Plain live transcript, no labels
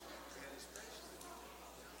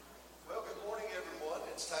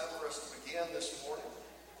it's time for us to begin this morning.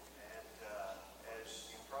 And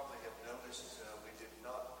as you probably have noticed, we did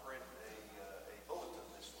not print a bulletin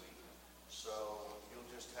this week. So you'll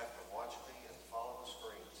just have to watch me and follow the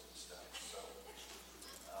screens and stuff. So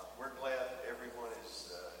we're glad everyone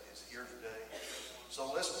is here today.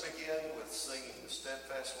 So let's begin with singing The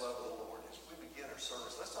Steadfast Love of the Lord. As we begin our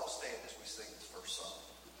service, let's all stand as we sing this first song.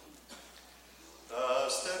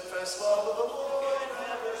 The steadfast love of the Lord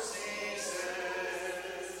never ceases.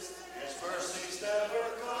 His mercies never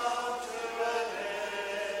come to an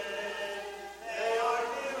end. They are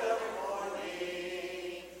new every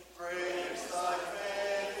morning. Great is thy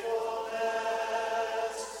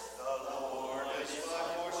faithfulness. The Lord is my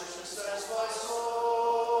portion, says my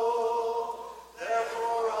soul.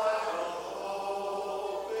 Therefore I will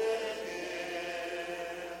hope in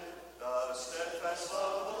him. The steadfast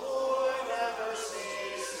love of the Lord never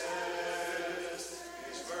ceases.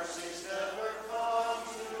 His mercies never come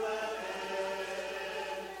to an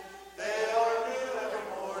end. They are new every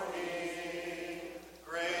morning.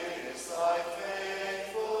 Great is thy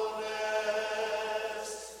faithfulness.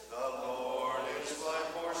 The Lord is my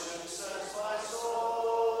portion, says my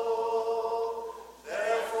soul.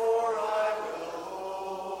 Therefore I will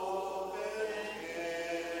hope in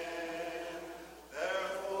him.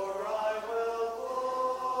 Therefore I will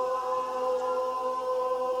hope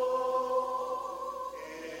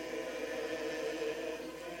in him.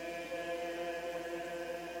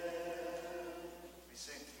 Be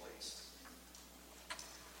seated, please.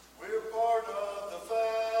 We're part of the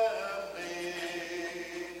family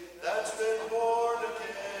that's been born again.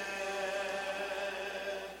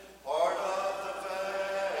 Part of the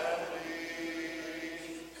family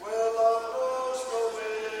where love knows no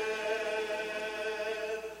end.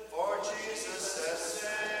 For Jesus has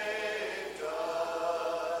saved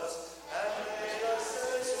us and made us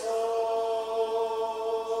his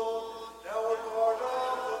own. Now we're part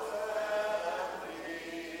of the family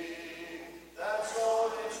that's on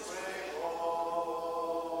its way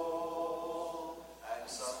home. And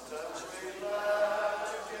sometimes we laugh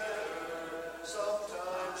together,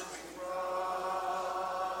 sometimes we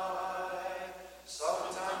cry,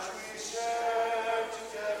 sometimes we share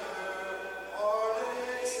together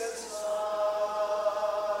heartaches and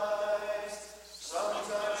sighs.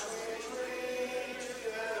 Sometimes we dream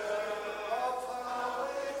together of how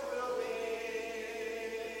it will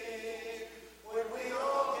be when we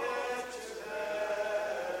all get to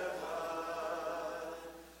heaven,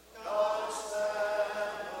 God's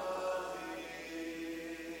family.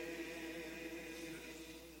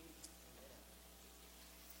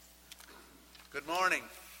 Good morning.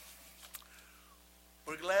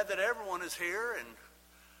 We're glad that everyone is here, and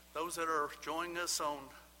those that are joining us on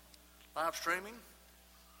live streaming,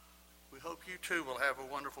 we hope you too will have a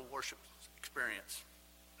wonderful worship experience.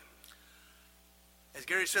 As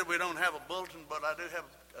Gary said, we don't have a bulletin, but I do have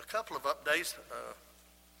a couple of updates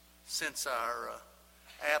since our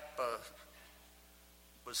app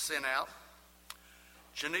was sent out.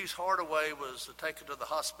 Janice Hardaway was taken to the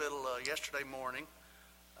hospital yesterday morning.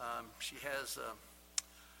 She has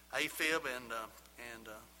AFib and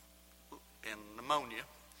pneumonia.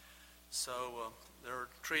 So they're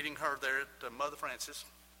treating her there at Mother Francis.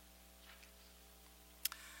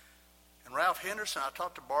 And Ralph Henderson, I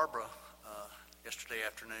talked to Barbara yesterday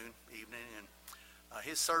evening, and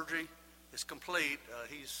his surgery is complete.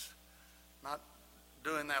 He's not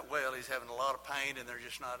doing that well. He's having a lot of pain, and they're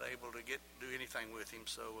just not able to do anything with him.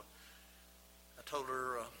 So I told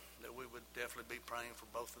her that we would definitely be praying for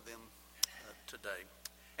both of them today.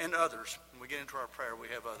 And others. When we get into our prayer, we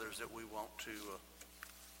have others that we want to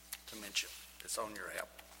mention. It's on your app.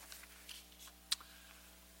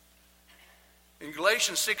 In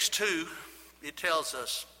Galatians 6:2, it tells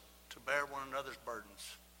us to bear one another's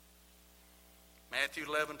burdens. Matthew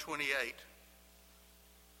 11:28,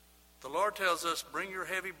 the Lord tells us, bring your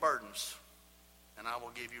heavy burdens, and I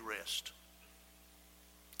will give you rest.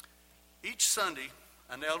 Each Sunday,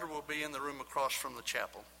 an elder will be in the room across from the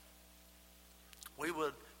chapel. We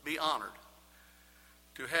would be honored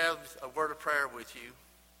to have a word of prayer with you.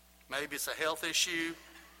 Maybe it's a health issue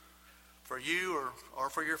for you or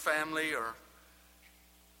for your family, or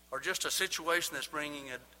just a situation that's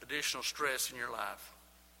bringing additional stress in your life.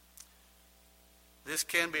 This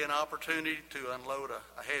can be an opportunity to unload a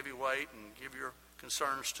heavy weight and give your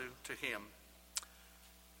concerns to him.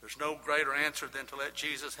 There's no greater answer than to let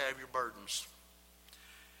Jesus have your burdens.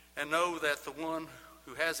 And know that the one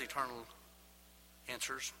who has eternal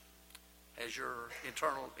answers has your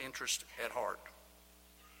eternal interest at heart.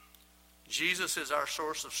 Jesus is our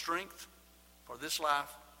source of strength for this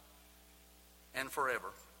life and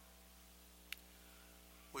forever.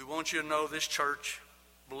 We want you to know this church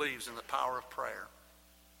believes in the power of prayer.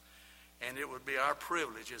 And it would be our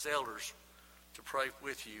privilege as elders to pray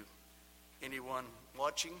with you. Anyone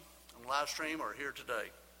watching on live stream or here today.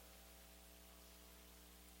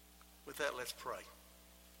 With that, let's pray.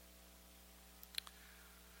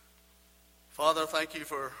 Father, thank you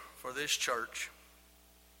for this church,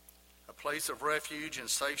 a place of refuge and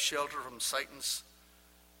safe shelter from Satan's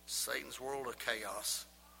world of chaos,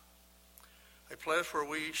 a place where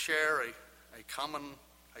we share a common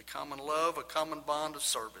love, a common bond of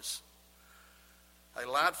service, a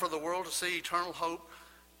light for the world to see eternal hope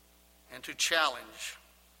and to challenge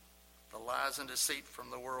the lies and deceit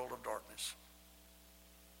from the world of darkness.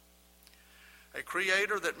 A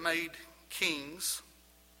creator that made kings,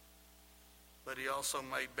 but he also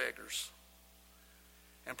made beggars,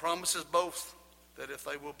 and promises both that if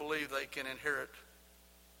they will believe, they can inherit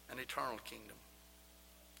an eternal kingdom.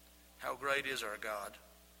 How great is our God.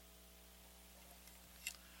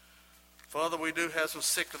 Father, we do have some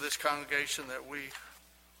sick of this congregation that we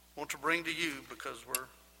want to bring to you because we're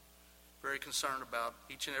very concerned about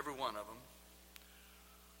each and every one of them.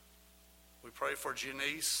 We pray for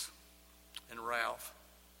Janice and Ralph.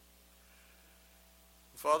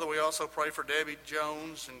 Father, we also pray for Debbie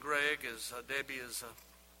Jones and Greg as Debbie is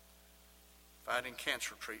fighting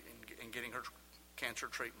cancer treatment and getting her cancer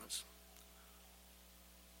treatments.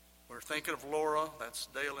 We're thinking of Laura, that's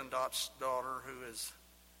Dale and Dot's daughter, who is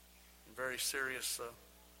in very serious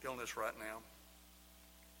illness right now.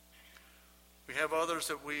 We have others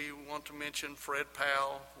that we want to mention: Fred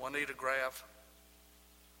Powell, Juanita Graff,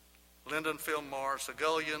 Lyndon Phil Morris, the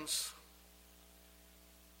Gullions,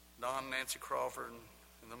 Don and Nancy Crawford,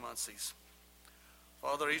 and the Muncies.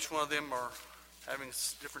 Father, each one of them are having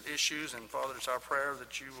different issues, and Father, it's our prayer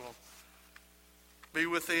that you will be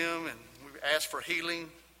with them, and we ask for healing.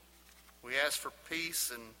 We ask for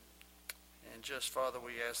peace, and just, Father,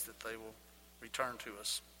 we ask that they will return to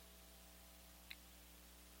us.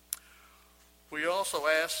 We also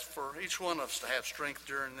ask for each one of us to have strength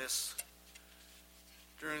during this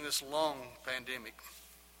long pandemic.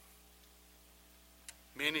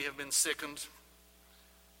 Many have been sickened,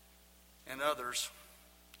 and others,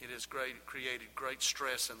 it has created great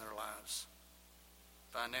stress in their lives,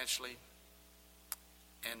 financially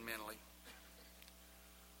and mentally.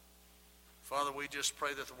 Father, we just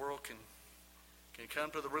pray that the world can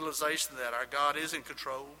come to the realization that our God is in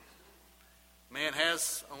control. Man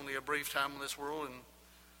has only a brief time in this world, and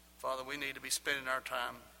Father, we need to be spending our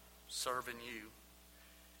time serving you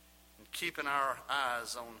and keeping our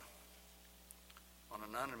eyes on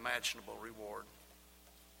an unimaginable reward.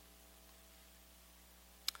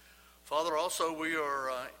 Father, also we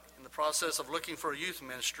are in the process of looking for a youth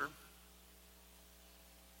minister.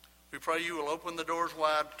 We pray you will open the doors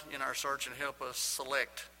wide in our search and help us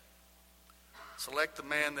select the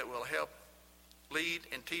man that will help lead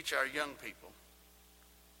and teach our young people,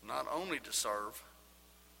 not only to serve,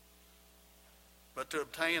 but to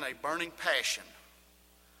obtain a burning passion,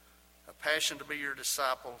 a passion to be your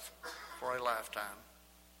disciple for a lifetime.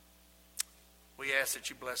 We ask that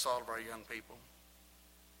you bless all of our young people.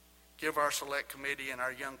 Give our select committee and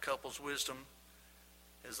our young couples wisdom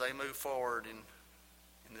as they move forward in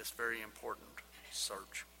this very important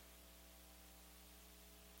search.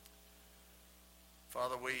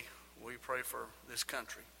 Father, we pray for this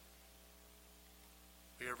country.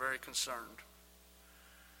 We are very concerned.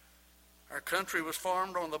 Our country was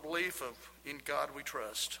formed on the belief of in God we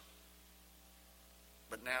trust,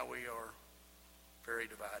 but now we are very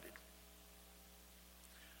divided.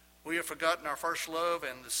 We have forgotten our first love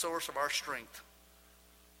and the source of our strength.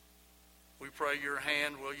 We pray your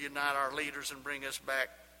hand will unite our leaders and bring us back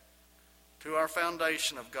to our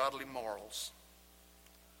foundation of godly morals,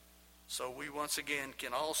 so we once again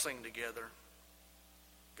can all sing together,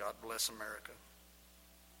 God bless America.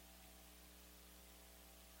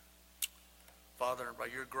 Father, by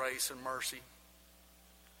your grace and mercy,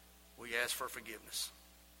 we ask for forgiveness.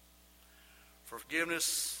 For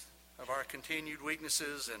forgiveness of our continued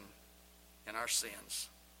weaknesses and our sins.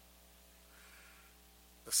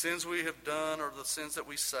 The sins we have done or the sins that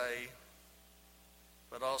we say,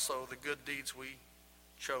 but also the good deeds we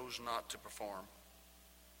chose not to perform.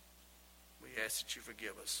 We ask that you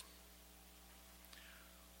forgive us.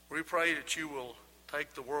 We pray that you will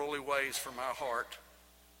take the worldly ways from our heart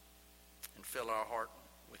and fill our heart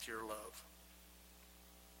with your love.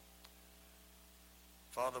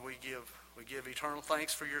 Father, we give eternal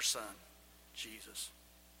thanks for your Son, Jesus,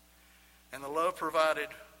 and the love provided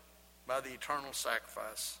by the eternal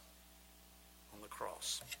sacrifice on the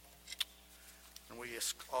cross. And we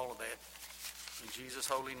ask all of that in Jesus'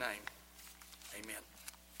 holy name. Amen.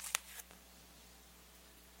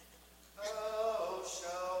 How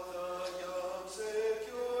shall the young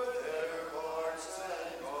secure their hearts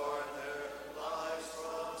and guard their lives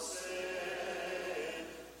from sin?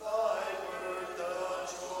 Thy word, the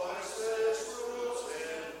choicest rules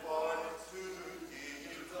impart to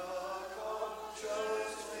keep the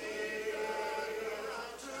conscience clear,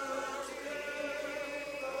 to keep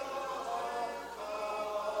the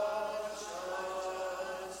conscience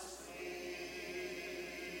clean.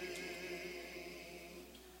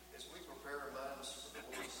 As we prepare our minds for the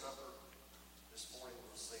Lord's Supper, this morning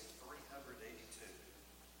we'll sing 382.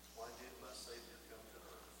 Why did my Savior come to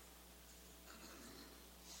earth?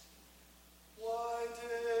 Why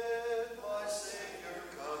did my Savior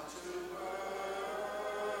come to earth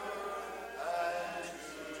and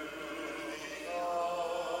to the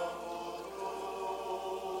humble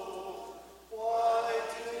goal? Why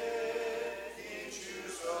did he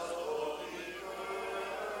choose a holy earth?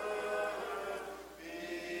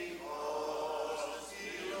 Because he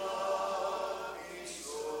loved me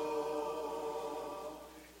so.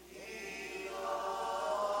 He loved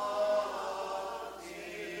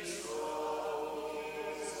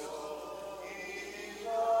me so. He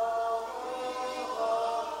loved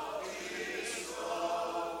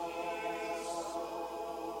me so.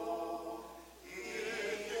 He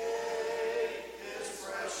gave his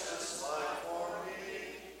precious life for me,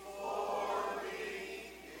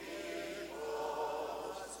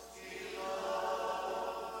 because he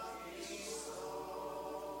loved me so.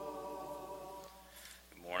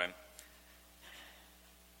 Good morning.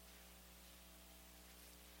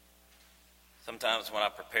 Sometimes when I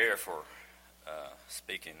prepare for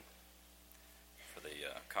speaking for the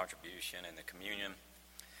contribution and the communion,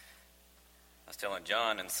 I was telling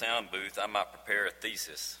John in the sound booth I might prepare a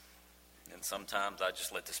thesis, and sometimes I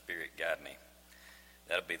just let the Spirit guide me.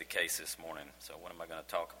 That'll be the case this morning. So what am I going to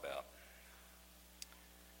talk about?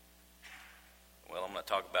 Well, I'm going to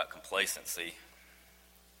talk about complacency.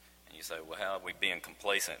 And you say, well, how are we being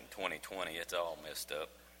complacent in 2020? It's all messed up.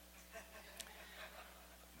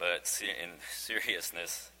 But in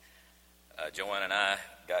seriousness, Joanne and I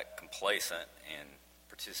got complacent in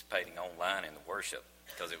participating online in the worship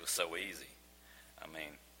because it was so easy. I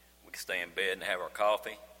mean, we could stay in bed and have our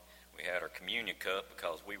coffee. We had our communion cup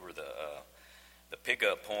because we were the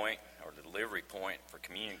pickup point or the delivery point for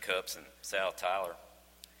communion cups in South Tyler.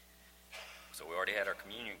 So we already had our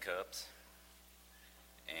communion cups,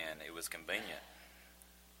 and it was convenient,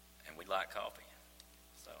 and we like coffee.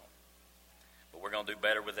 So, but we're going to do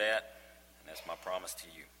better with that, and that's my promise to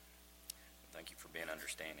you. Thank you for being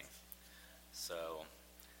understanding. So,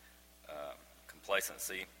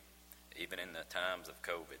 complacency, even in the times of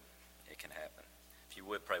COVID, it can happen. If you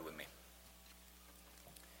would, pray with me.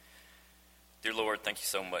 Dear Lord, thank you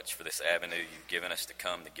so much for this avenue you've given us to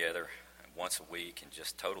come together once a week and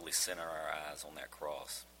just totally center our eyes on that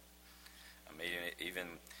cross. I mean,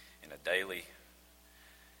 even in a daily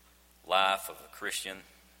life of a Christian,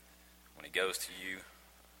 when he goes to you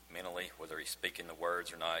mentally, whether he's speaking the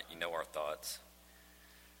words or not, you know our thoughts.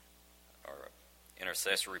 Or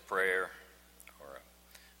intercessory prayer, or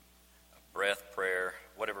a breath prayer,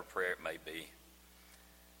 whatever prayer it may be.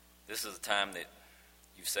 This is a time that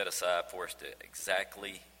you've set aside for us to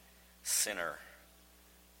exactly center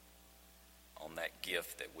on that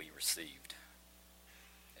gift that we received.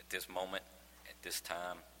 At this moment, at this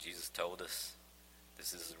time, Jesus told us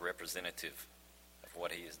this is representative of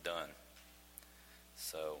what he has done.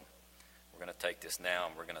 So we're going to take this now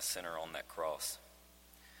and we're going to center on that cross.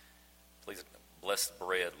 Please bless the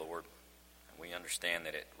bread, Lord. And we understand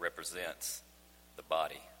that it represents the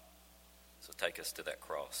body. So take us to that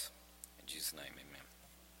cross. In Jesus' name, amen.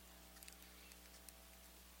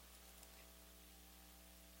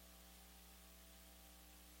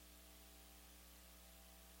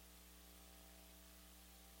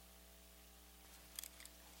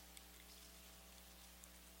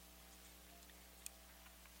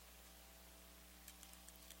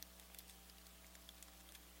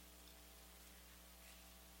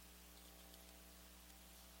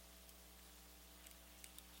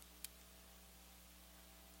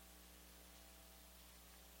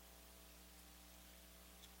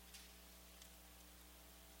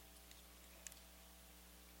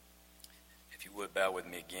 If you would, bow with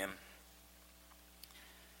me again.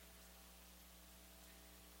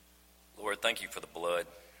 Lord, thank you for the blood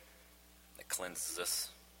that cleanses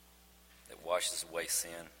us, that washes away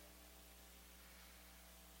sin.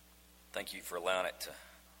 Thank you for allowing it to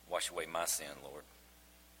wash away my sin, Lord.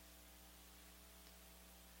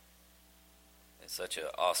 It's such an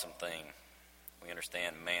awesome thing. We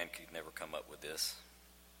understand man could never come up with this.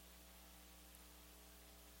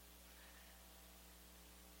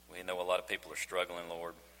 We know a lot of people are struggling,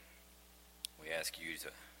 Lord. We ask you to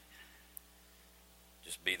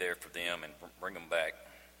just be there for them and bring them back.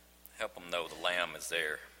 Help them know the Lamb is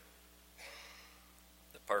there.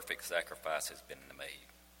 The perfect sacrifice has been made.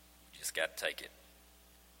 You just got to take it.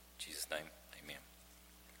 In Jesus' name, amen.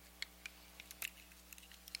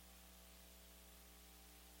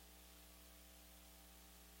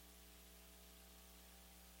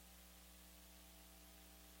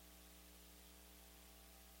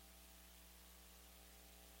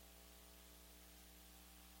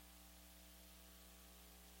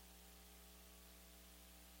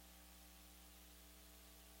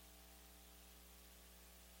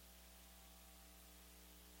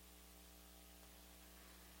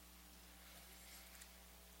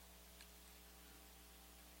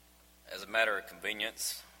 As a matter of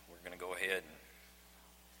convenience, we're going to go ahead and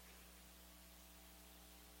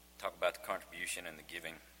talk about the contribution and the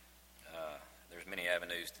giving. There's many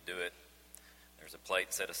avenues to do it. There's a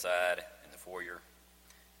plate set aside in the foyer.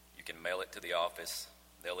 You can mail it to the office.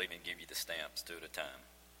 They'll even give you the stamps 2 at a time.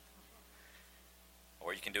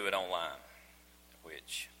 Or you can do it online,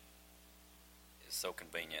 which is so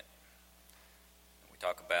convenient. We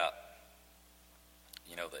talk about,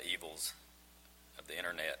 the evils of the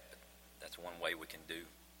internet. That's one way we can do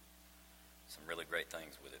some really great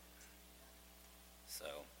things with it. So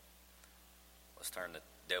let's turn the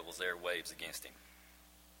devil's airwaves against him.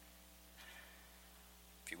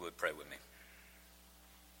 If you would, pray with me.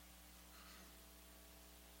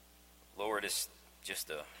 Lord, it's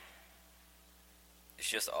just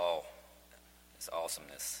this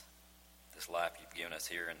awesomeness, this life you've given us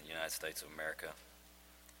here in the United States of America.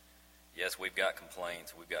 Yes, we've got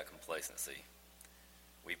complaints, we've got complacency.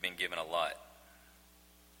 We've been given a lot.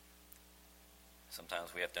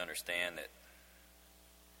 Sometimes we have to understand that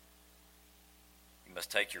you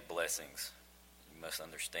must take your blessings. You must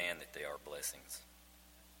understand that they are blessings.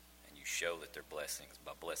 And you show that they're blessings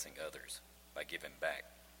by blessing others, by giving back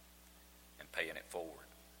and paying it forward.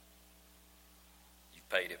 You've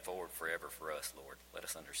paid it forward forever for us, Lord. Let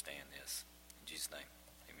us understand this. In Jesus' name,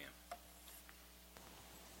 amen.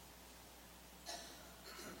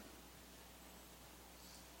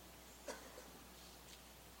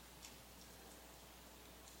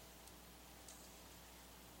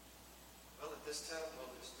 This time we'll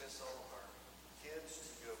dismiss all of our kids to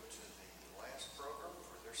go to the last program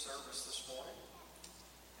for their service this morning.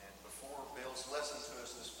 And before Bill's lesson to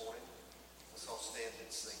us this morning, let's all stand and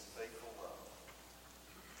sing Faithful Love.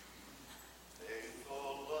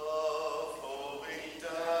 Faithful love flowing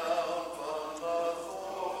down from the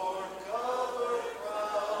thorn-covered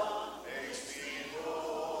crown, makes me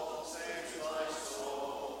whole, saves my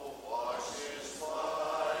soul, washes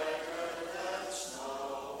whiter than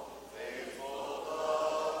snow. Faithful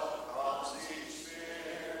love comes each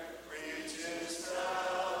year, reaches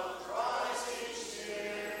down, cries each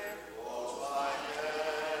year, holds my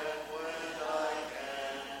hand when I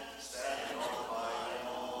can stand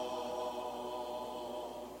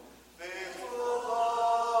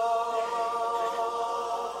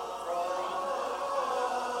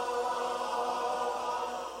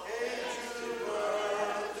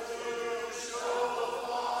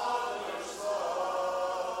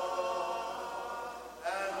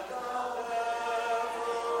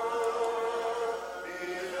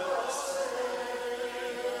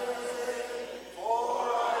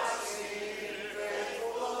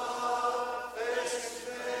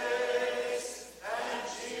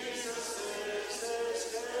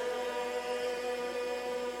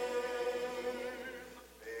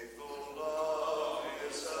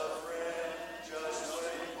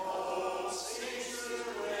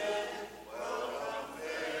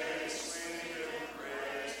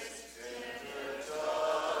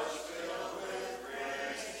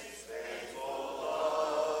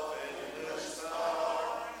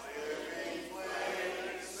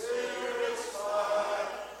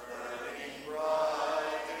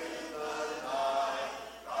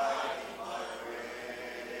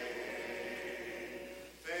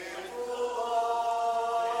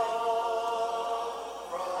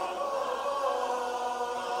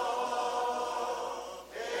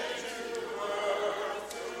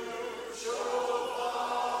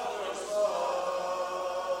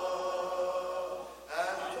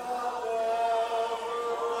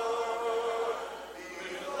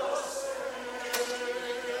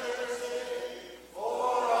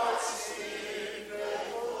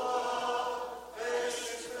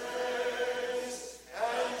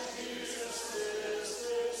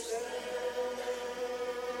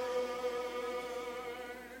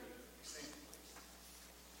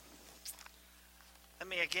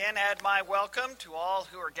again add my welcome to all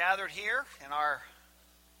who are gathered here in our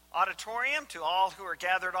auditorium, to all who are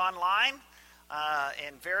gathered online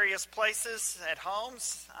in various places at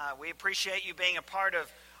homes. We appreciate you being a part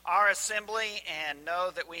of our assembly and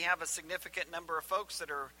know that we have a significant number of folks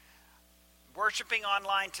that are worshiping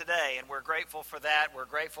online today, and we're grateful for that. We're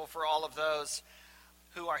grateful for all of those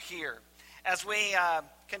who are here. As we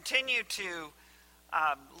continue to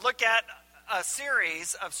look at a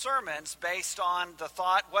series of sermons based on the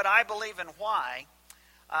thought, what I believe and why.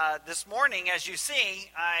 This morning, as you see,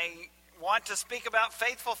 I want to speak about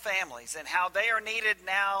faithful families and how they are needed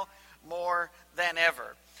now more than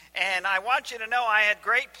ever. And I want you to know I had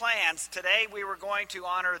great plans. Today we were going to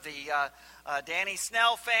honor the Danny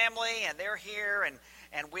Snell family, and they're here,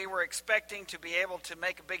 and we were expecting to be able to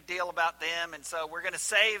make a big deal about them. And so we're going to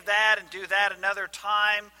save that and do that another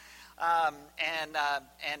time. And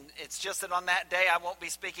it's just that on that day I won't be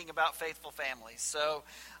speaking about faithful families. So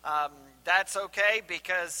that's okay,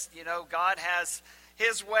 because, you know, God has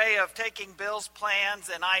His way of taking Bill's plans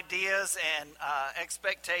and ideas and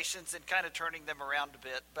expectations and kind of turning them around a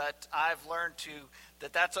bit. But I've learned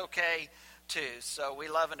that's okay too. So we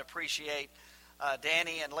love and appreciate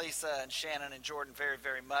Danny and Lisa and Shannon and Jordan very,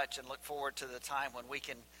 very much, and look forward to the time when we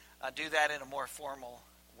can do that in a more formal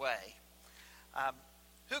way.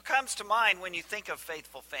 Who comes to mind when you think of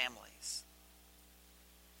faithful families?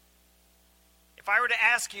 If I were to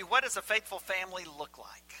ask you, what does a faithful family look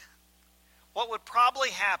like? What would probably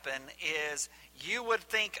happen is you would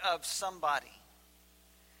think of somebody.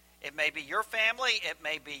 It may be your family, it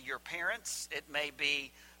may be your parents, it may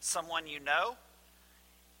be someone you know.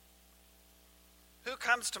 Who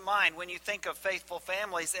comes to mind when you think of faithful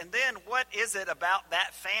families? And then what is it about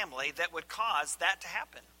that family that would cause that to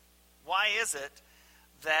happen? Why is it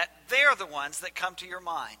that they're the ones that come to your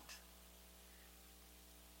mind?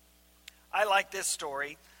 I like this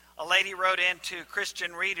story. A lady wrote into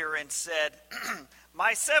Christian Reader and said,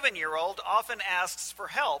 "My 7-year-old often asks for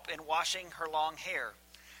help in washing her long hair.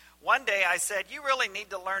 One day I said, 'You really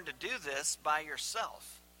need to learn to do this by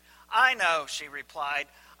yourself.' 'I know,' she replied.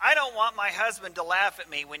 'I don't want my husband to laugh at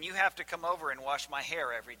me when you have to come over and wash my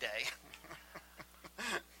hair every day.'"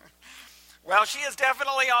 Well, she is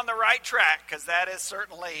definitely on the right track, because that is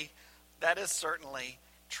certainly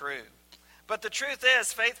true. But the truth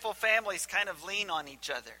is, faithful families kind of lean on each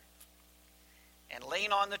other, and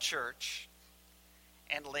lean on the church,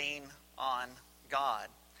 and lean on God.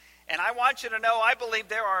 And I want you to know, I believe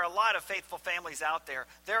there are a lot of faithful families out there.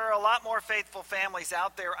 There are a lot more faithful families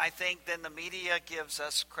out there, I think, than the media gives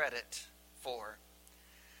us credit for.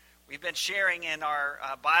 We've been sharing in our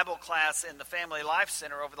Bible class in the Family Life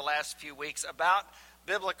Center over the last few weeks about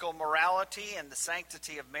biblical morality and the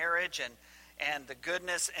sanctity of marriage and the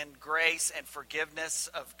goodness and grace and forgiveness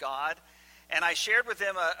of God. And I shared with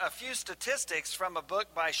them a few statistics from a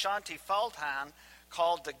book by Shanti Feldhahn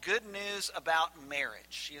called The Good News About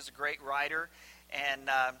Marriage. She is a great writer and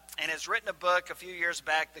has written a book a few years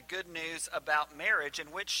back, The Good News About Marriage,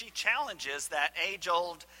 in which she challenges that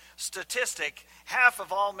age-old statistic: half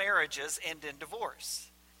of all marriages end in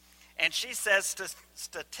divorce. And she says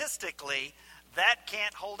statistically that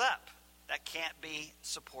can't hold up. That can't be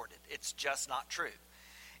supported. It's just not true.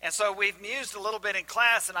 And so we've mused a little bit in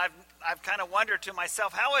class, and I've kind of wondered to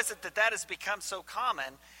myself, how is it that has become so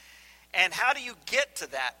common, and how do you get to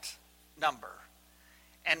that number?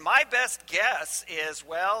 And my best guess is,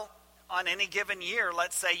 well, on any given year,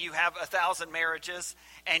 let's say you have 1,000 marriages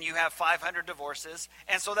and you have 500 divorces,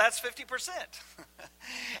 and so that's 50%.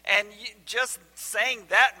 And just saying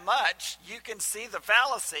that much, you can see the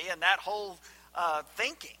fallacy in that whole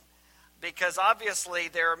thinking. Because obviously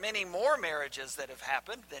there are many more marriages that have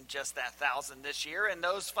happened than just that 1,000 this year, and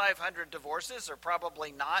those 500 divorces are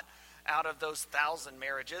probably not out of those 1,000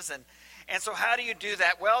 marriages. And so how do you do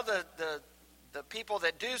that? Well, the people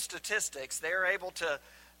that do statistics, they're able to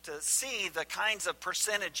see the kinds of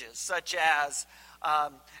percentages, such as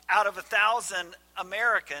out of 1,000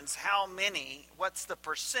 Americans, what's the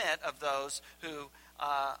percent of those who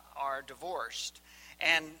are divorced?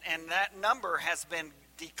 And that number has been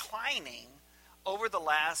declining over the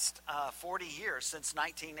last 40 years, since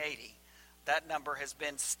 1980. That number has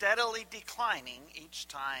been steadily declining each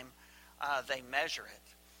time they measure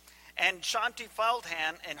it. And Shanti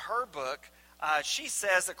Feldhahn, in her book, she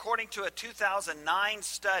says, according to a 2009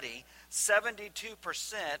 study,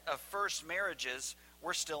 72% of first marriages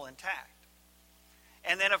were still intact.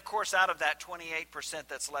 And then, of course, out of that 28%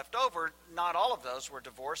 that's left over, not all of those were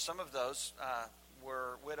divorced. Some of those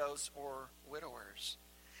were widows or widowers.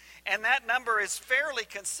 And that number is fairly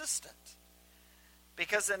consistent,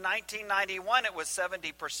 Because in 1991 it was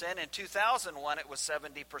 70%, in 2001 it was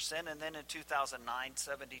 70%, and then in 2009,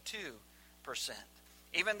 72%.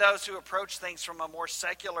 Even those who approach things from a more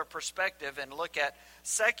secular perspective and look at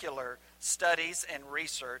secular studies and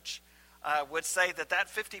research would say that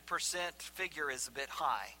 50% figure is a bit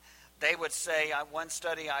high. They would say, one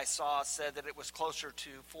study I saw said that it was closer to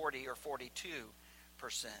 40 or 42%.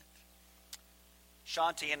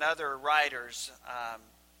 Shanti and other writers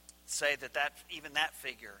say that even that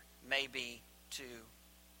figure may be too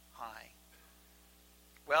high.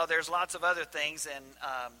 Well, there's lots of other things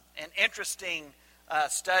and interesting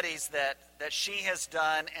studies that she has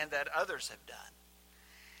done and that others have done.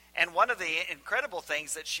 And one of the incredible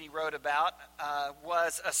things that she wrote about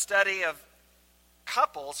was a study of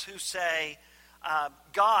couples who say,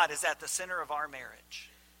 God is at the center of our marriage.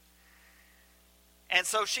 And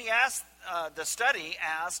so she asked, the study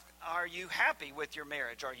asked, are you happy with your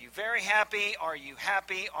marriage? Are you very happy? Are you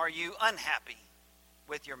happy? Are you unhappy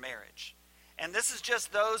with your marriage? And this is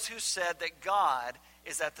just those who said that God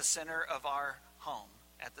is at the center of our home,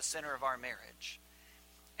 at the center of our marriage.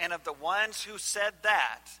 And of the ones who said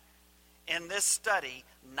that, in this study,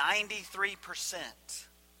 93%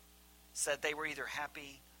 said they were either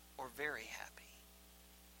happy or very happy.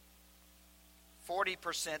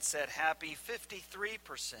 40% said happy,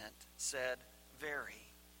 53% said very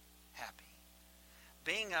happy.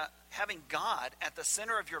 Having God at the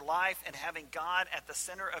center of your life and having God at the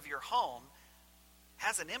center of your home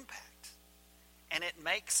has an impact, and it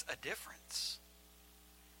makes a difference.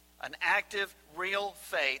 An active, real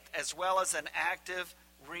faith, as well as an active,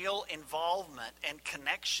 real involvement and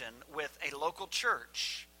connection with a local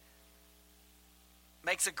church,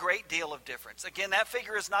 makes a great deal of difference. Again, that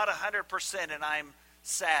figure is not 100%, and I'm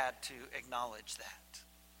sad to acknowledge that.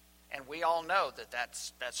 And we all know that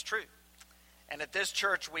that's true. And at this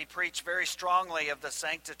church, we preach very strongly of the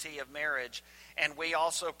sanctity of marriage, and we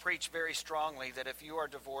also preach very strongly that if you are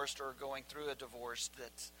divorced or going through a divorce,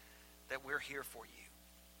 that we're here for you.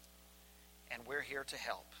 And we're here to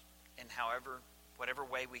help in whatever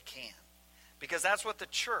way we can. Because that's what the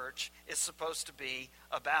church is supposed to be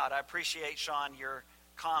about. I appreciate, Sean, your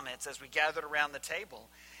comments as we gathered around the table.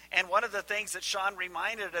 And one of the things that Sean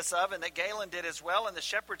reminded us of, and that Galen did as well in the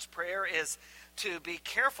shepherd's prayer, is to be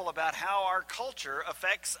careful about how our culture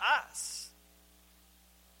affects us,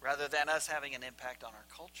 rather than us having an impact on our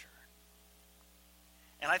culture.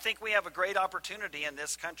 And I think we have a great opportunity in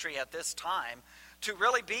this country at this time to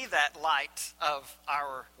really be that light of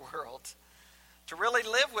our world, to really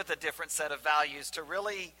live with a different set of values, to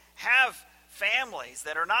really have families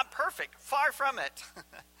that are not perfect, far from it.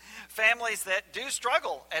 Families that do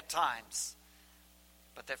struggle at times,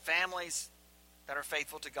 but that families that are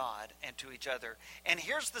faithful to God and to each other. And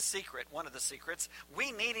here's the secret, one of the secrets: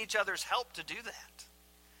 we need each other's help to do that.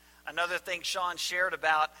 Another thing Sean shared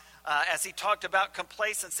about as he talked about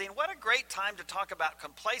complacency, and what a great time to talk about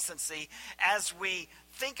complacency as we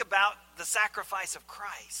think about the sacrifice of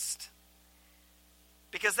Christ.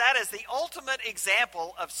 Because that is the ultimate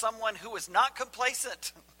example of someone who was not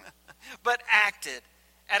complacent, but acted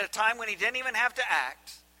at a time when he didn't even have to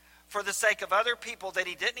act for the sake of other people that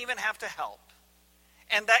he didn't even have to help.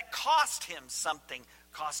 And that cost him something,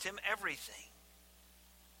 cost him everything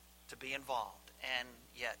to be involved. And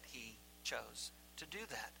yet he chose to do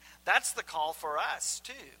that. That's the call for us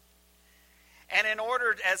too. And in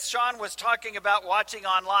order, as Sean was talking about watching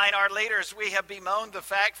online, our leaders, we have bemoaned the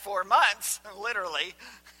fact for months, literally,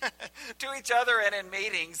 to each other and in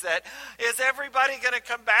meetings, that is everybody going to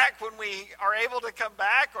come back when we are able to come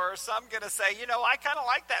back? Or are some going to say, I kind of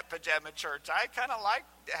like that pajama church. I kind of like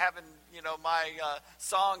having, my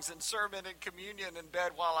songs and sermon and communion in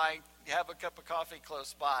bed while I have a cup of coffee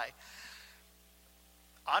close by.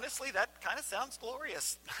 Honestly, that kind of sounds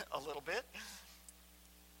glorious a little bit.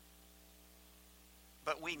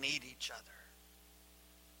 But we need each other.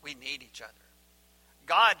 We need each other.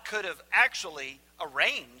 God could have actually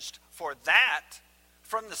arranged for that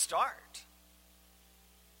from the start.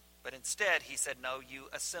 But instead, he said, no, you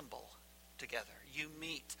assemble together. You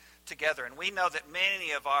meet together. And we know that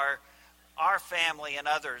many of our family and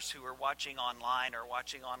others who are watching online are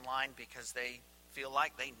watching online because they feel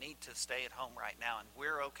like they need to stay at home right now. And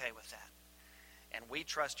we're okay with that. And we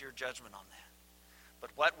trust your judgment on that. But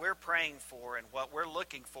what we're praying for and what we're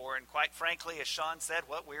looking for, and quite frankly, as Sean said,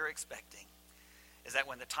 what we're expecting, is that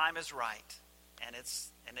when the time is right, and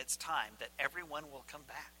it's time, that everyone will come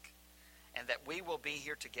back. And that we will be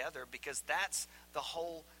here together, because that's the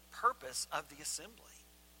whole purpose of the assembly.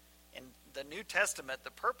 In the New Testament, the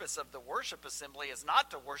purpose of the worship assembly is not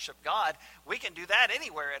to worship God. We can do that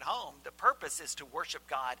anywhere at home. The purpose is to worship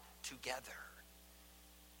God together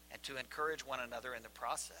to encourage one another in the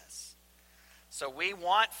process. So we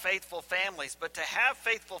want faithful families, but to have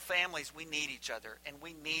faithful families, we need each other, and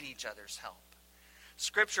we need each other's help.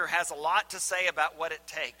 Scripture has a lot to say about what it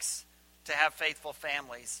takes to have faithful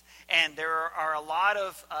families. And there are a lot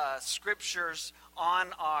of scriptures on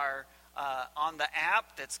the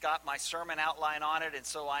app that's got my sermon outline on it, and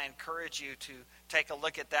so I encourage you to take a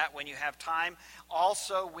look at that when you have time.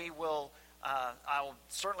 Also, I'll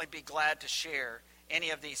certainly be glad to share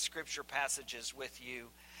any of these scripture passages with you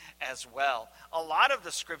as well. A lot of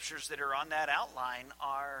the scriptures that are on that outline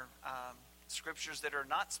are scriptures that are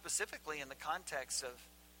not specifically in the context of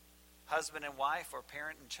husband and wife or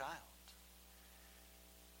parent and child.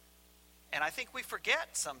 And I think we forget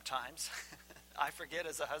sometimes, I forget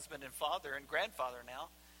as a husband and father and grandfather now,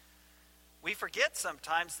 we forget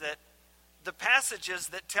sometimes that the passages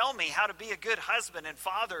that tell me how to be a good husband and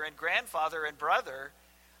father and grandfather and brother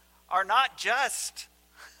are not just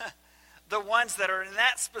the ones that are in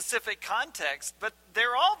that specific context, but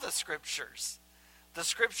they're all the scriptures. The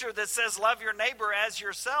scripture that says love your neighbor as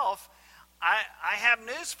yourself, I have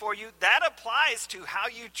news for you. That applies to how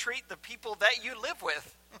you treat the people that you live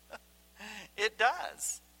with. It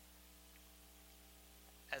does.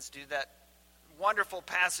 As do that wonderful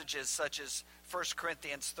passages such as 1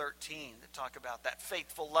 Corinthians 13 that talk about that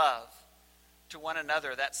faithful love to one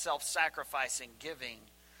another, that self-sacrificing, giving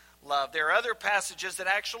love. There are other passages that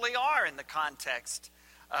actually are in the context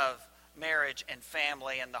of marriage and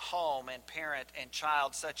family and the home and parent and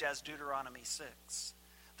child, such as Deuteronomy 6,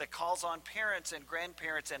 that calls on parents and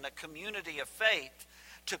grandparents and a community of faith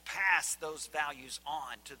to pass those values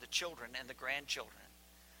on to the children and the grandchildren,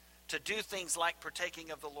 to do things like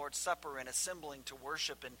partaking of the Lord's Supper and assembling to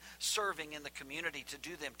worship and serving in the community, to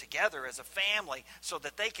do them together as a family so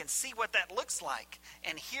that they can see what that looks like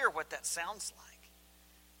and hear what that sounds like.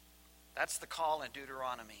 That's the call in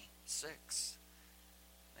Deuteronomy 6.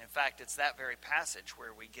 In fact, it's that very passage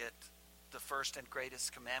where we get the first and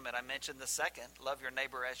greatest commandment. I mentioned the second, love your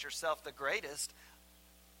neighbor as yourself. The greatest,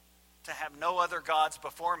 to have no other gods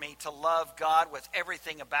before me, to love God with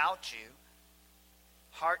everything about you.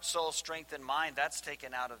 Heart, soul, strength, and mind, that's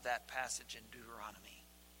taken out of that passage in Deuteronomy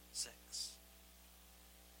 6.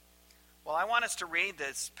 Well, I want us to read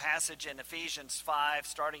this passage in Ephesians 5,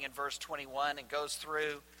 starting in verse 21, and goes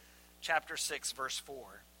through chapter 6, verse 4.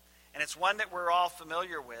 And it's one that we're all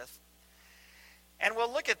familiar with. And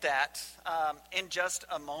we'll look at that in just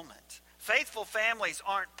a moment. Faithful families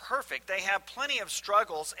aren't perfect. They have plenty of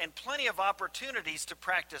struggles and plenty of opportunities to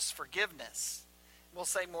practice forgiveness. We'll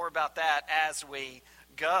say more about that as we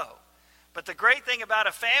go. But the great thing about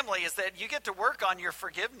a family is that you get to work on your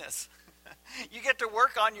forgiveness. You get to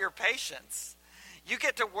work on your patience. You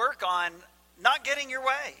get to work on not getting your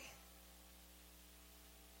way.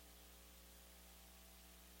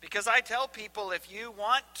 Because I tell people, if you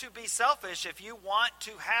want to be selfish, if you want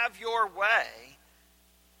to have your way,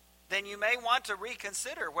 then you may want to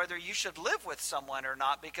reconsider whether you should live with someone or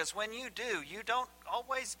not, because when you do, you don't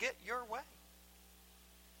always get your way.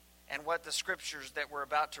 And what the scriptures that we're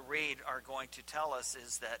about to read are going to tell us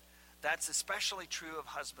is that that's especially true of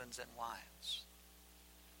husbands and wives.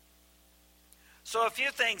 So a few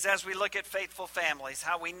things as we look at faithful families,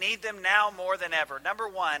 how we need them now more than ever. Number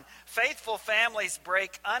one, faithful families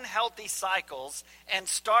break unhealthy cycles and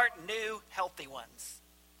start new healthy ones.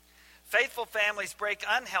 Faithful families break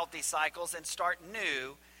unhealthy cycles and start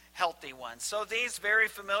new healthy ones. So these very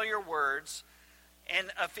familiar words in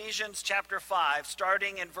Ephesians chapter 5,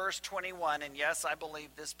 starting in verse 21, and yes, I believe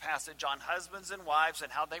this passage on husbands and wives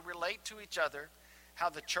and how they relate to each other, how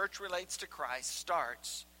the church relates to Christ,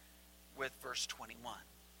 starts with verse 21.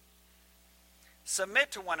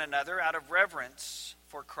 Submit to one another out of reverence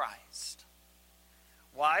for Christ.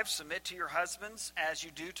 Wives, submit to your husbands as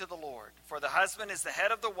you do to the Lord. For the husband is the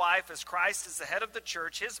head of the wife, as Christ is the head of the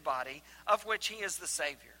church, his body, of which he is the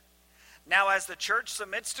Savior. Now as the church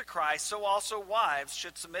submits to Christ, so also wives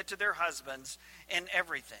should submit to their husbands in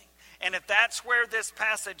everything. And if that's where this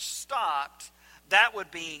passage stopped, that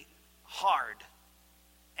would be hard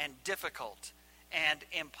and difficult and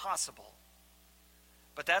impossible.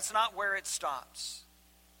 But that's not where it stops.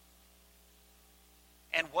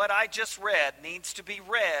 And what I just read needs to be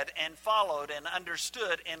read and followed and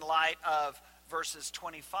understood in light of verses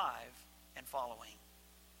 25 and following.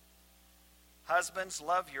 Husbands,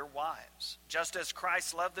 love your wives, just as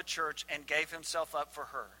Christ loved the church and gave himself up for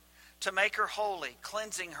her, to make her holy,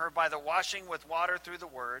 cleansing her by the washing with water through the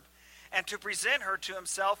word, and to present her to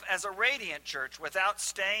himself as a radiant church, without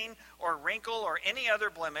stain or wrinkle or any other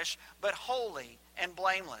blemish, but holy and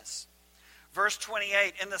blameless. Verse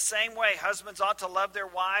 28, in the same way, husbands ought to love their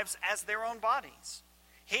wives as their own bodies.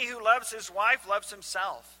 He who loves his wife loves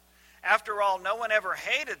himself. After all, no one ever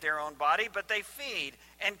hated their own body, but they feed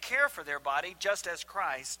and care for their body just as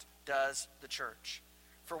Christ does the church.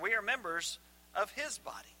 For we are members of his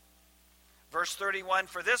body. Verse 31,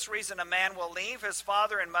 for this reason a man will leave his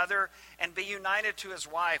father and mother and be united to his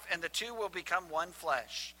wife, and the two will become one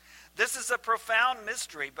flesh. This is a profound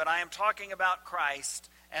mystery, but I am talking about Christ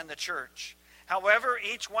and the church. However,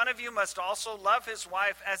 each one of you must also love his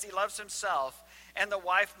wife as he loves himself, and the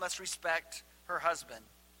wife must respect her husband.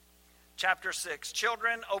 Chapter 6,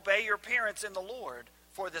 children, obey your parents in the Lord,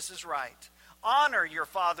 for this is right. Honor your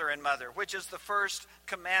father and mother, which is the first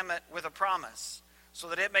commandment with a promise, so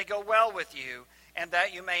that it may go well with you, and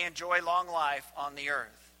that you may enjoy long life on the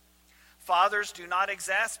earth. Fathers, do not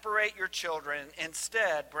exasperate your children.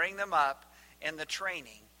 Instead, bring them up in the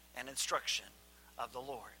training and instruction of the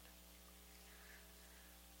Lord.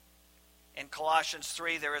 In Colossians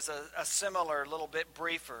 3, there is a similar, little bit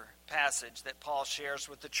briefer passage that Paul shares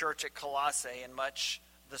with the church at Colossae in much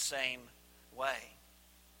the same way.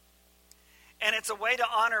 And it's a way to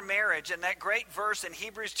honor marriage. And that great verse in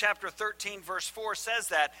Hebrews chapter 13, verse 4 says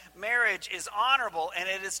that marriage is honorable and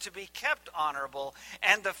it is to be kept honorable.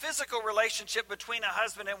 And the physical relationship between a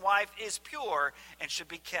husband and wife is pure and should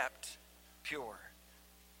be kept pure.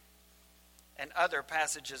 And other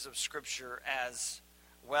passages of Scripture as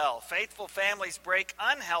well. Faithful families break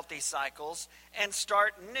unhealthy cycles and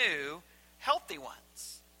start new, healthy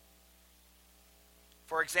ones.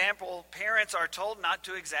 For example, parents are told not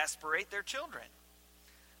to exasperate their children.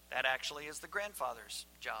 That actually is the grandfather's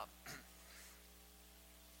job.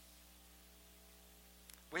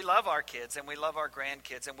 We love our kids and we love our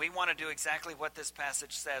grandkids, and we want to do exactly what this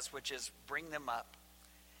passage says, which is bring them up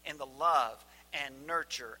in the love and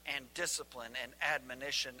nurture and discipline and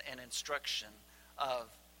admonition and instruction of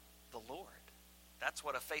the Lord. That's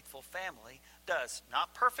what a faithful family does.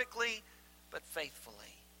 Not perfectly, but faithfully.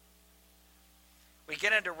 We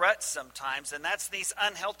get into ruts sometimes, and that's these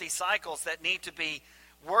unhealthy cycles that need to be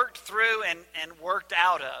worked through and worked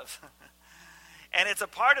out of. And it's a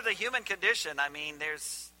part of the human condition. I mean,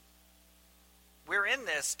 we're in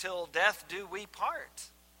this till death do we part.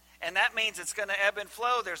 And that means it's going to ebb and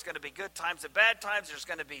flow. There's going to be good times and bad times. There's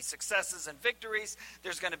going to be successes and victories.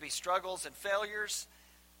 There's going to be struggles and failures.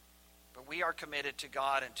 But we are committed to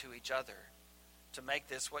God and to each other to make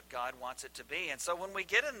this what God wants it to be. And so when we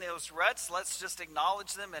get in those ruts, let's just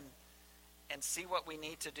acknowledge them and see what we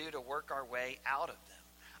need to do to work our way out of them.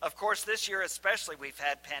 Of course, this year especially, we've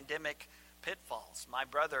had pandemic pitfalls. My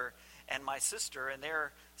brother and my sister and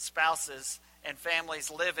their spouses and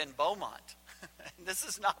families live in Beaumont. This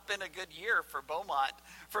has not been a good year for Beaumont,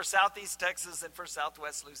 for Southeast Texas, and for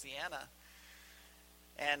Southwest Louisiana.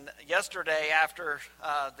 And yesterday, after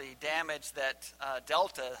the damage that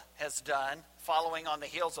Delta has done, following on the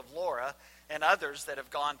heels of Laura and others that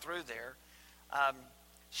have gone through there,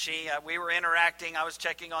 we were interacting. I was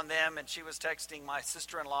checking on them, and she was texting. My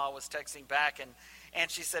sister-in-law was texting back,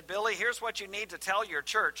 and she said, "Billy, here's what you need to tell your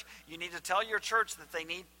church. You need to tell your church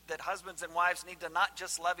that husbands and wives need to not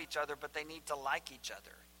just love each other, but they need to like each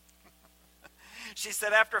other." She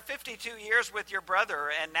said, "After 52 years with your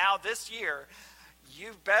brother, and now this year,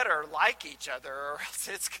 you better like each other, or else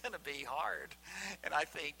it's going to be hard." And I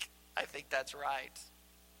think that's right.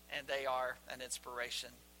 And they are an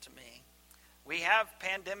inspiration to me. We have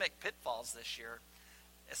pandemic pitfalls this year,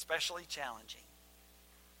 especially challenging.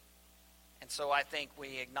 And so I think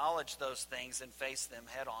we acknowledge those things and face them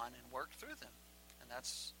head on and work through them. And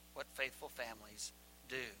that's what faithful families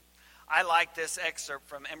do. I like this excerpt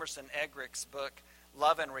from Emerson Eggerichs' book,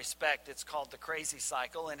 Love and Respect. It's called The Crazy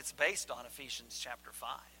Cycle, and it's based on Ephesians chapter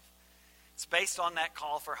 5. It's based on that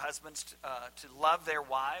call for husbands to love their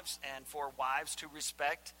wives and for wives to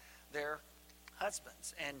respect their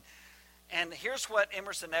husbands. And here's what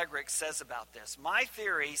Emerson Eggerichs says about this. "My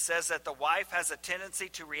theory says that the wife has a tendency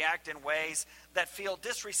to react in ways that feel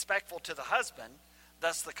disrespectful to the husband,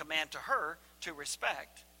 thus the command to her to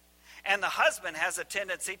respect. And the husband has a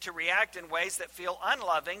tendency to react in ways that feel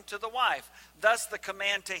unloving to the wife, thus the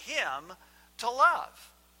command to him to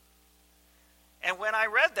love." And when I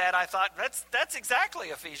read that, I thought, that's exactly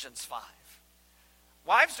Ephesians 5.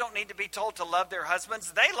 Wives don't need to be told to love their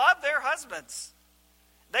husbands. They love their husbands.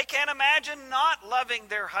 They can't imagine not loving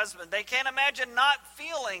their husband. They can't imagine not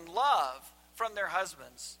feeling love from their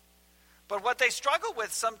husbands. But what they struggle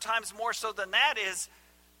with sometimes more so than that is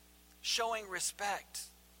showing respect,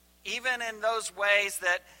 even in those ways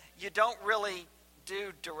that you don't really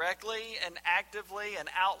do directly and actively and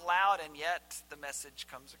out loud, and yet the message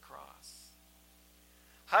comes across.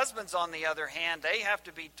 Husbands, on the other hand, they have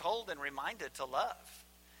to be told and reminded to love.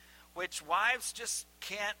 which wives just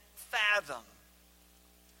can't fathom.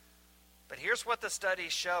 But here's what the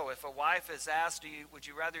studies show. If a wife is asked, would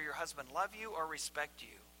you rather your husband love you or respect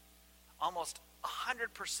you? Almost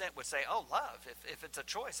 100% would say, oh, love. If it's a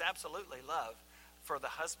choice, absolutely love. For the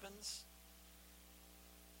husbands,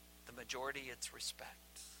 the majority, it's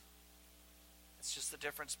respect. It's just the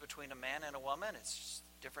difference between a man and a woman. It's just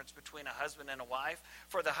the difference between a husband and a wife.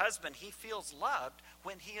 For the husband, he feels loved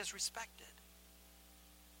when he is respected.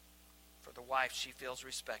 For the wife, she feels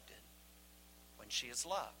respected when she is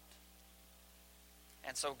loved.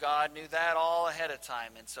 And so God knew that all ahead of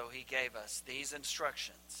time, and so he gave us these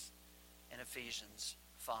instructions in Ephesians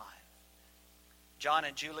 5. John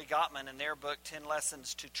and Julie Gottman, in their book, 10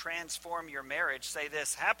 Lessons to Transform Your Marriage, say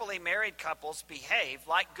this: happily married couples behave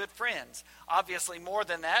like good friends. Obviously more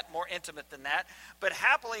than that, more intimate than that. But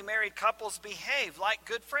happily married couples behave like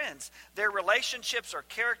good friends. Their relationships are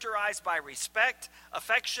characterized by respect,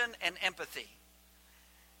 affection, and empathy.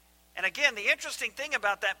 And again, the interesting thing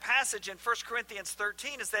about that passage in 1 Corinthians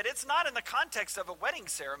 13 is that it's not in the context of a wedding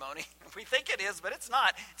ceremony. We think it is, but it's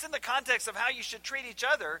not. It's in the context of how you should treat each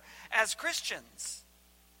other as Christians.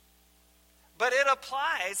 But it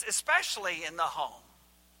applies, especially in the home,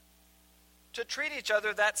 to treat each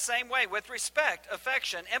other that same way, with respect,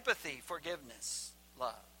 affection, empathy, forgiveness,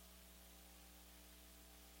 love.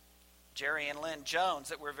 Jerry and Lynn Jones,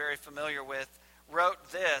 that we're very familiar with, wrote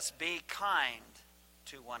this: be kind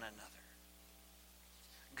to one another.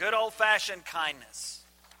 Good old-fashioned kindness.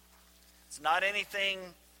 It's not anything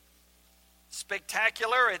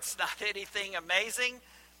spectacular. It's not anything amazing.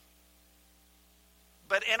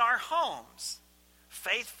 But in our homes,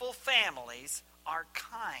 faithful families are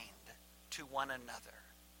kind to one another.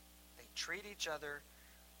 They treat each other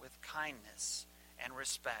with kindness and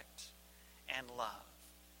respect and love.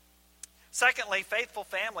 Secondly, faithful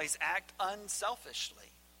families act unselfishly.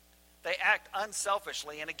 They act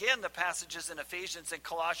unselfishly. And again, the passages in Ephesians and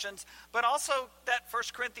Colossians, but also that 1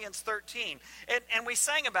 Corinthians 13. And we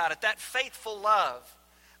sang about it, that faithful love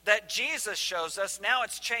that Jesus shows us. Now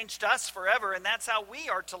it's changed us forever, and that's how we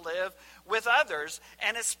are to live with others,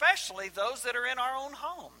 and especially those that are in our own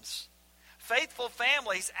homes. Faithful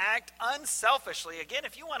families act unselfishly. Again,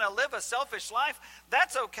 if you want to live a selfish life,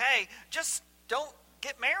 that's okay. Just don't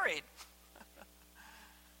get married.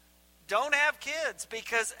 Don't have kids,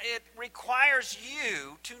 because it requires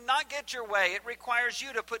you to not get your way. It requires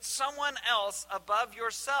you to put someone else above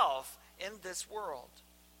yourself in this world.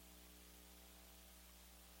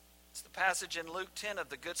 It's the passage in Luke 10 of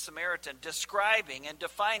the Good Samaritan describing and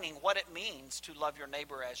defining what it means to love your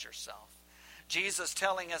neighbor as yourself. Jesus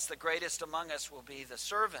telling us the greatest among us will be the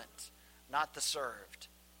servant, not the served,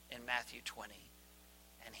 in Matthew 20.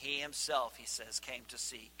 And he himself, he says, came to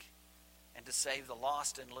seek and to save the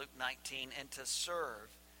lost in Luke 19, and to serve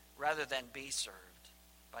rather than be served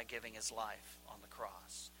by giving his life on the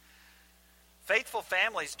cross. Faithful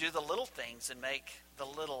families do the little things and make the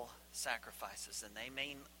little sacrifices, and they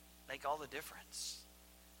make all the difference.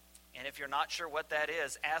 And if you're not sure what that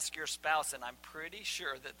is, ask your spouse, and I'm pretty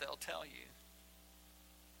sure that they'll tell you.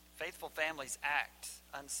 Faithful families act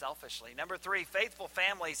unselfishly. Number 3, faithful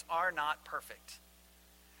families are not perfect.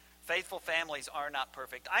 Faithful families are not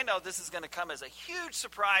perfect. I know this is going to come as a huge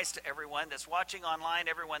surprise to everyone that's watching online,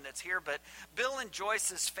 everyone that's here, but Bill and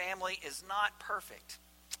Joyce's family is not perfect.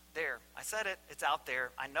 There, I said it. It's out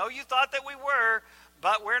there. I know you thought that we were,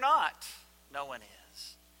 but we're not. No one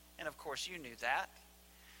is. And of course, you knew that.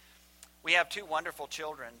 We have 2 wonderful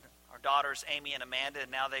children, our daughters, Amy and Amanda,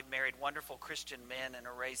 and now they've married wonderful Christian men and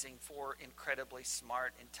are raising 4 incredibly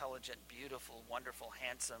smart, intelligent, beautiful, wonderful,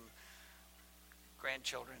 handsome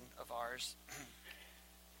grandchildren of ours.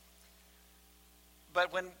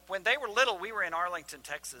 But when they were little, we were in Arlington,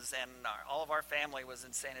 Texas, and all of our family was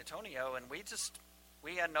in San Antonio, and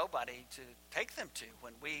we had nobody to take them to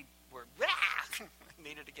when we were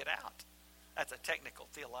needed to get out. That's a technical,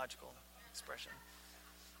 theological expression.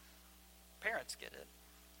 Parents get it.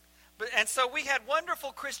 And so we had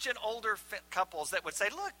wonderful Christian older couples that would say,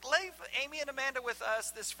 look, leave Amy and Amanda with us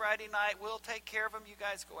this Friday night. We'll take care of them. You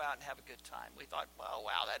guys go out and have a good time. We thought, well,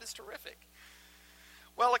 wow, that is terrific.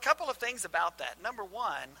 Well, a couple of things about that. Number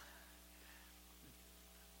 1,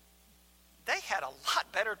 they had a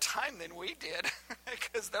lot better time than we did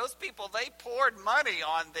because those people, they poured money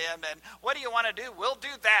on them. And what do you want to do? We'll do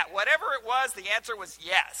that. Whatever it was, the answer was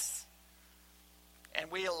yes. And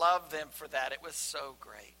we loved them for that. It was so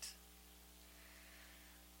great.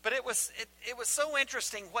 But it was so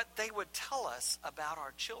interesting what they would tell us about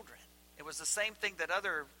our children. It was the same thing that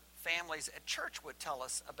other families at church would tell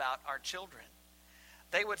us about our children.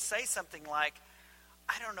 They would say something like,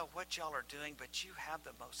 I don't know what y'all are doing, but you have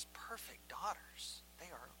the most perfect daughters. They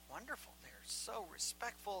are wonderful. They're so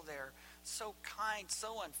respectful. They're so kind,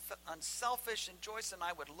 so unselfish. And Joyce and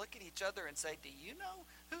I would look at each other and say, do you know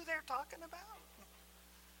who they're talking about?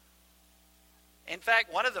 In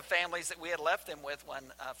fact, one of the families that we had left them with one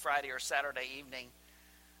Friday or Saturday evening,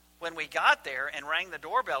 when we got there and rang the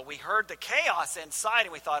doorbell, we heard the chaos inside,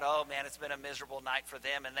 and we thought, oh, man, it's been a miserable night for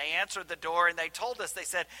them. And they answered the door, and they told us, they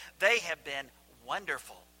said, they have been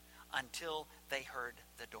wonderful until they heard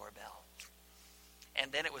the doorbell.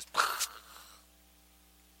 And then it was...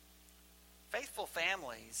 Faithful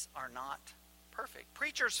families are not perfect.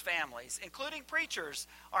 Preachers' families, including preachers,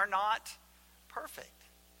 are not perfect.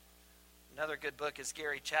 Another good book is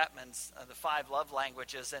Gary Chapman's The 5 Love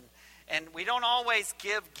Languages. And we don't always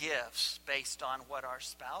give gifts based on what our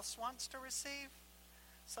spouse wants to receive.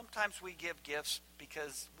 Sometimes we give gifts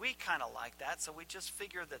because we kind of like that, so we just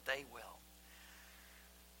figure that they will.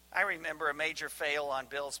 I remember a major fail on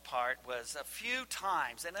Bill's part was a few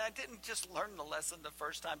times, and I didn't just learn the lesson the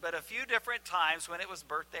first time, but a few different times when it was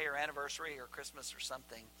birthday or anniversary or Christmas or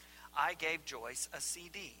something, I gave Joyce a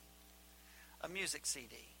CD, a music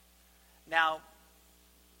CD. Now,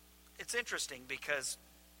 it's interesting because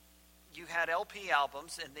you had LP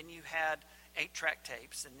albums, and then you had 8-track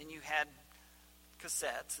tapes, and then you had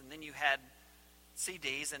cassettes, and then you had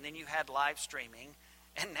CDs, and then you had live streaming.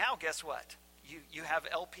 And now, guess what? You have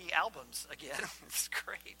LP albums again. It's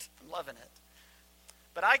great. I'm loving it.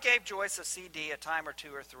 But I gave Joyce a CD a time or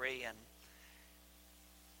 2 or 3, and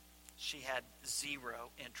she had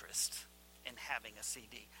zero interest in having a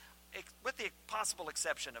CD. With the possible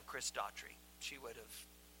exception of Chris Daughtry. She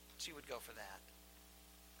would go for that.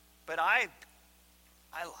 But I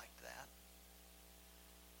liked that.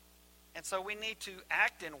 And so we need to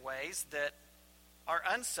act in ways that are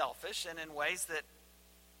unselfish and in ways that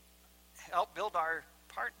help build our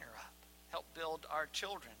partner up, help build our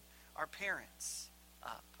children, our parents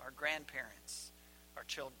up, our grandparents, our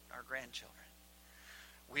grandchildren.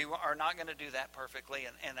 We are not going to do that perfectly,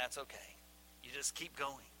 and that's okay. You just keep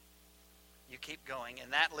going. You keep going.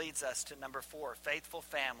 And that leads us to number 4, faithful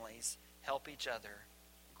families help each other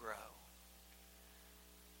grow.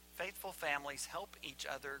 Faithful families help each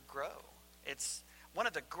other grow. It's one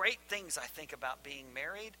of the great things I think about being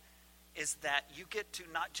married is that you get to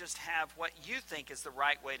not just have what you think is the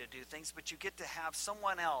right way to do things, but you get to have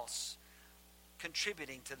someone else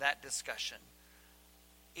contributing to that discussion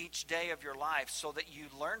each day of your life so that you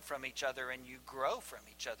learn from each other and you grow from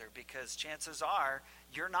each other, because chances are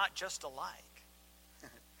you're not just alike.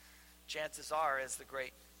 Chances are, as the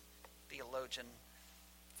great theologian,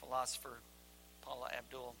 philosopher Paula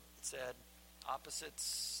Abdul said,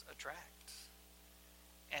 opposites attract.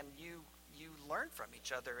 And you learn from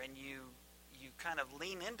each other, and you kind of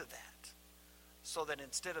lean into that so that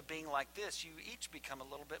instead of being like this, you each become a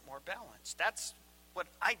little bit more balanced. That's what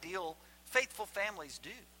ideal faithful families do.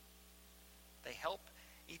 They help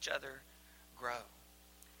each other grow.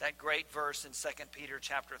 That great verse in 2 Peter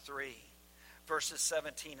chapter 3, verses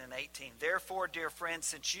 17 and 18. Therefore, dear friends,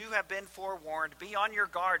 since you have been forewarned, be on your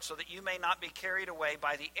guard so that you may not be carried away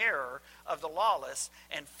by the error of the lawless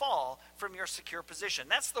and fall from your secure position.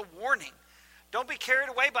 That's the warning. Don't be carried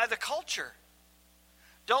away by the culture.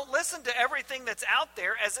 Don't listen to everything that's out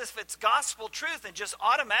there as if it's gospel truth and just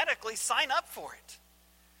automatically sign up for it.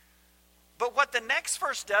 But what the next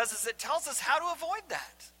verse does is it tells us how to avoid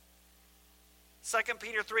that. 2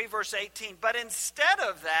 Peter 3, verse 18. But instead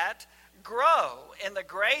of that, grow in the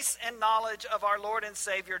grace and knowledge of our Lord and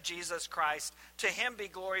Savior Jesus Christ. To him be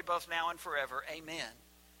glory both now and forever. Amen.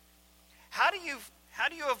 How do you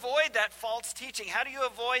avoid that false teaching? How do you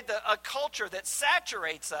avoid a culture that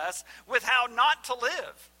saturates us with how not to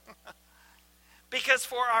live? Because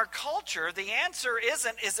for our culture, the answer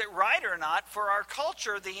isn't, is it right or not? For our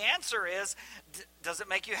culture, the answer is, does it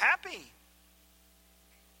make you happy?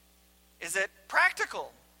 Is it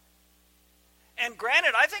practical? And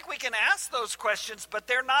granted, I think we can ask those questions, but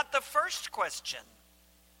they're not the first question.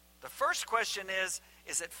 The first question is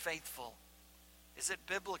it faithful? Is it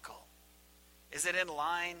biblical? Is it in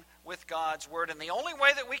line with God's word? And the only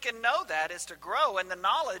way that we can know that is to grow in the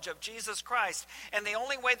knowledge of Jesus Christ. And the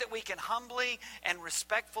only way that we can humbly and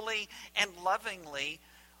respectfully and lovingly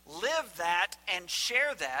live that and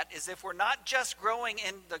share that is if we're not just growing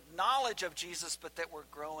in the knowledge of Jesus, but that we're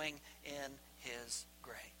growing in his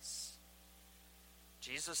grace.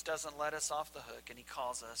 Jesus doesn't let us off the hook, and he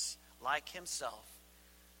calls us, like himself,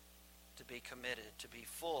 to be committed, to be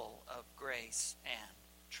full of grace and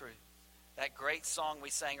truth. That great song we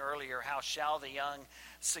sang earlier, how shall the young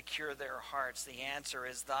secure their hearts? The answer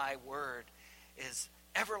is thy word is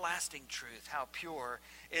everlasting truth. How pure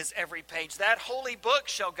is every page. That holy book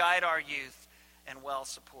shall guide our youth and well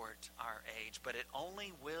support our age. But it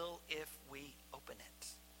only will if we open it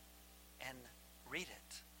and read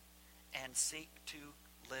it and seek to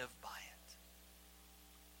live by it.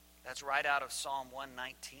 That's right out of Psalm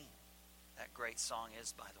 119. That great song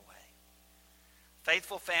is, by the way.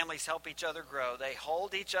 Faithful families help each other grow. They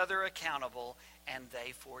hold each other accountable, and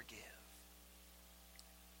they forgive.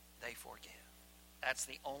 They forgive. That's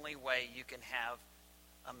the only way you can have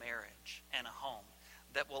a marriage and a home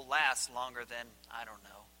that will last longer than, I don't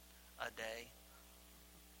know, a day,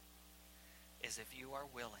 is if you are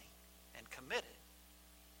willing and committed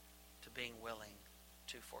to being willing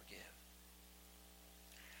to forgive.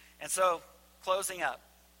 And so, closing up,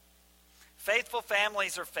 faithful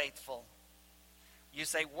families are faithful. You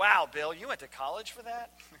say, wow, Bill, you went to college for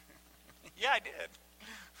that? Yeah, I did.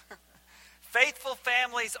 Faithful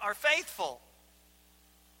families are faithful.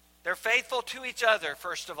 They're faithful to each other,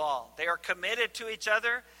 first of all. They are committed to each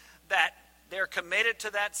other, that they're committed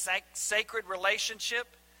to that sacred relationship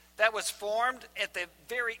that was formed at the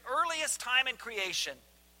very earliest time in creation,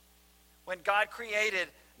 when God created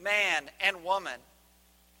man and woman.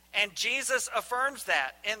 And Jesus affirms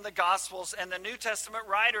that in the Gospels, and the New Testament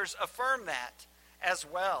writers affirm that as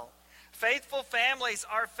well. Faithful families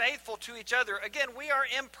are faithful to each other. Again, we are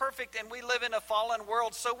imperfect and we live in a fallen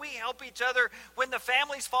world, so we help each other when the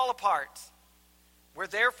families fall apart. We're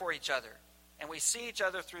there for each other, and we see each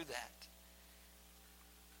other through that.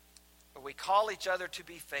 But we call each other to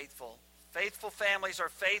be faithful. Faithful families are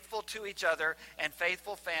faithful to each other, and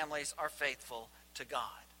faithful families are faithful to God.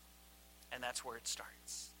 And that's where it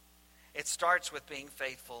starts. It starts with being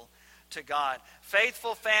faithful to God.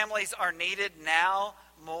 Faithful families are needed now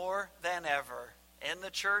more than ever in the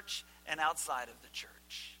church and outside of the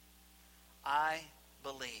church. I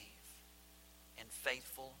believe in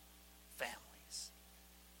faithful families.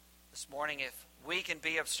 This morning, if we can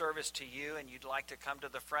be of service to you and you'd like to come to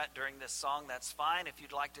the front during this song, that's fine. If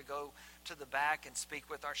you'd like to go to the back and speak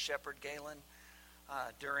with our shepherd Galen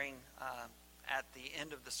at the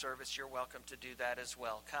end of the service, you're welcome to do that as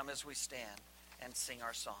well. Come as we stand and sing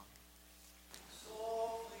our song.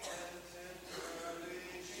 Softly and tenderly,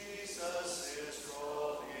 Jesus is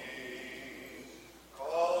calling,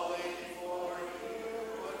 calling for you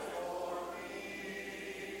and for me.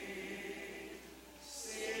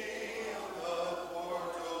 See the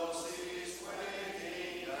portals, he's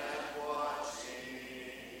waiting and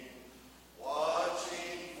watching,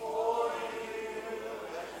 watching for you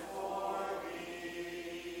and for me.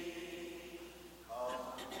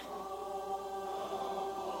 Come home,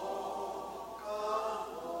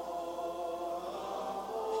 come home.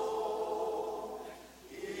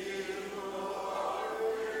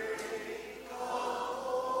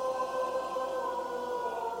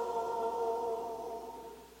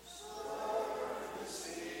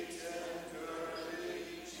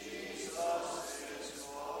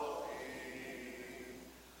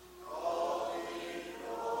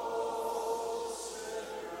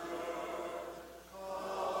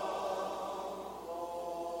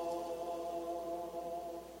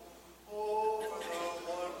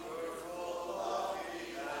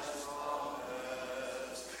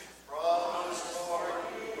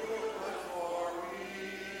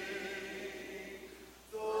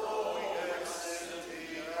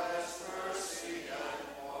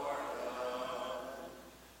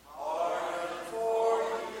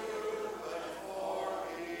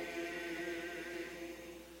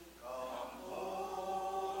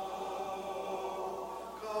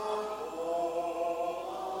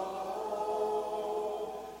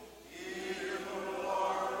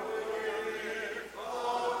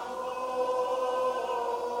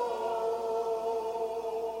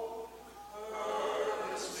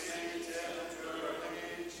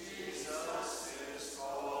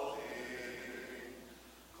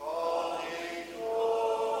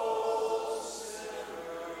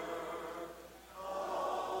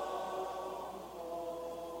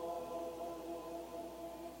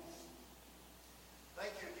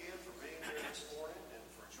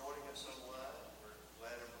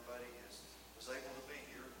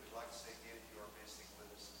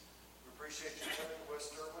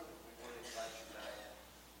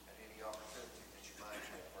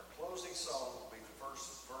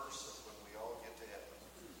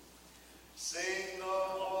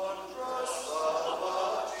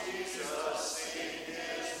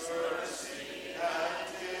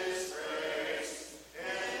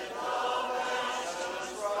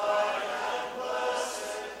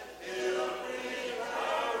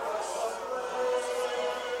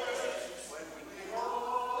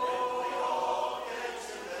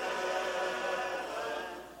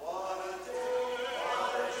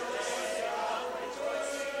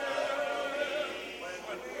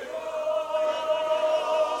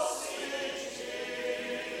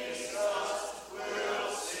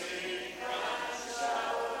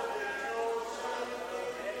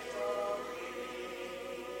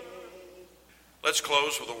 Let's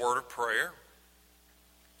close with a word of prayer.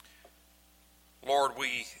 Lord,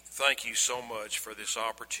 we thank you so much for this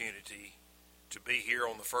opportunity to be here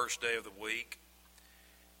on the first day of the week.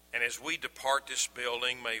 And as we depart this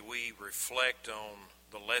building, may we reflect on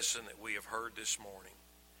the lesson that we have heard this morning.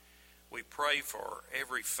 We pray for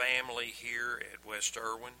every family here at West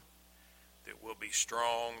Erwin that will be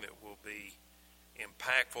strong, that will be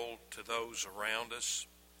impactful to those around us.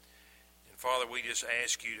 And Father, we just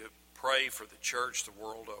ask you to pray for the church the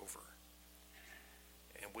world over.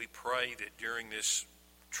 And we pray that during this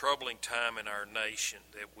troubling time in our nation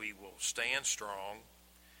that we will stand strong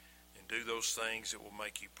and do those things that will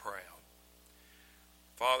make you proud.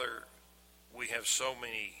 Father, we have so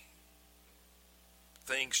many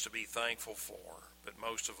things to be thankful for, but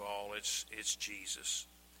most of all, it's Jesus.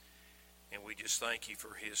 And we just thank you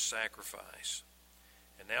for his sacrifice.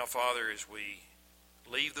 And now, Father, as we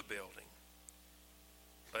leave the building,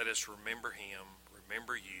 let us remember him,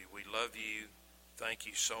 remember you. We love you. Thank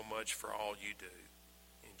you so much for all you do.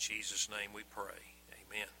 In Jesus' name we pray.